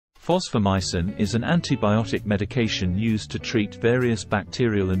Fosfomycin is an antibiotic medication used to treat various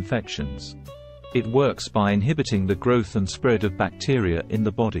bacterial infections. It works by inhibiting the growth and spread of bacteria in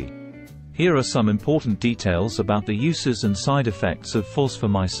the body. Here are some important details about the uses and side effects of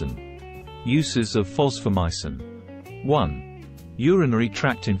fosfomycin. Uses of fosfomycin. 1. Urinary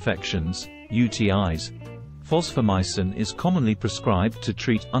tract infections, UTIs. Fosfomycin is commonly prescribed to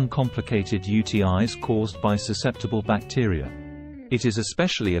treat uncomplicated UTIs caused by susceptible bacteria. It is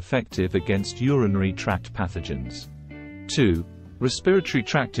especially effective against urinary tract pathogens. 2. Respiratory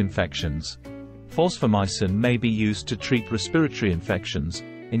tract infections. Fosfomycin may be used to treat respiratory infections,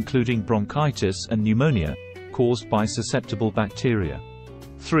 including bronchitis and pneumonia, caused by susceptible bacteria.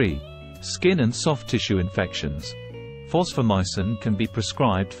 3. Skin and soft tissue infections. Fosfomycin can be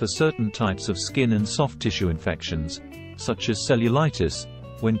prescribed for certain types of skin and soft tissue infections, such as cellulitis,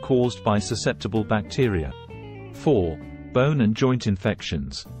 when caused by susceptible bacteria. 4. Bone and joint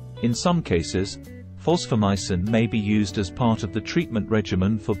infections. In some cases, fosfomycin may be used as part of the treatment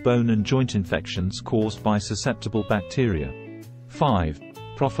regimen for bone and joint infections caused by susceptible bacteria. 5.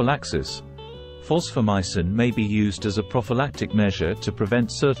 Prophylaxis. Fosfomycin may be used as a prophylactic measure to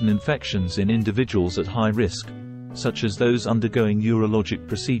prevent certain infections in individuals at high risk, such as those undergoing urologic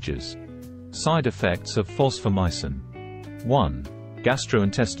procedures. Side effects of fosfomycin. 1.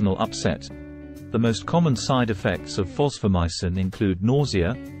 Gastrointestinal upset. The most common side effects of fosfomycin include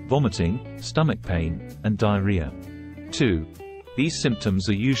nausea, vomiting, stomach pain, and diarrhea. 2. These symptoms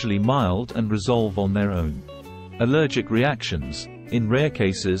are usually mild and resolve on their own. Allergic reactions. In rare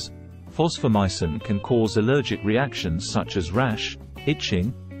cases, fosfomycin can cause allergic reactions such as rash,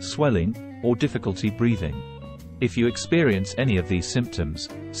 itching, swelling, or difficulty breathing. If you experience any of these symptoms,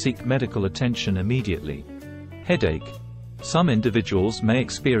 seek medical attention immediately. Headache. Some individuals may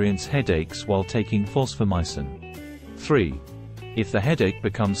experience headaches while taking fosfomycin. 3. If the headache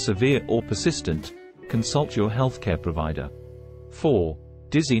becomes severe or persistent, consult your healthcare provider. 4.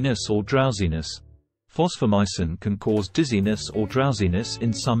 Dizziness or drowsiness. Fosfomycin can cause dizziness or drowsiness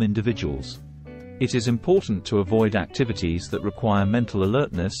in some individuals. It is important to avoid activities that require mental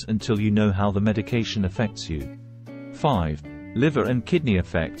alertness until you know how the medication affects you. 5. Liver and kidney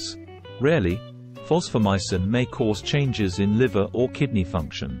effects. Rarely, fosfomycin may cause changes in liver or kidney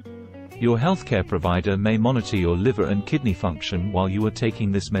function. Your healthcare provider may monitor your liver and kidney function while you are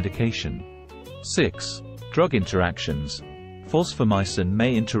taking this medication. 6. Drug interactions. Fosfomycin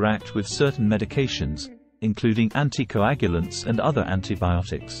may interact with certain medications, including anticoagulants and other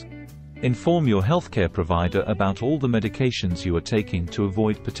antibiotics. Inform your healthcare provider about all the medications you are taking to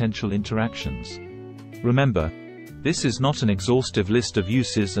avoid potential interactions. Remember, this is not an exhaustive list of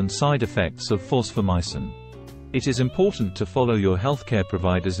uses and side effects of fosfomycin. It is important to follow your healthcare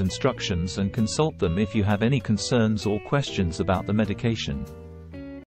provider's instructions and consult them if you have any concerns or questions about the medication.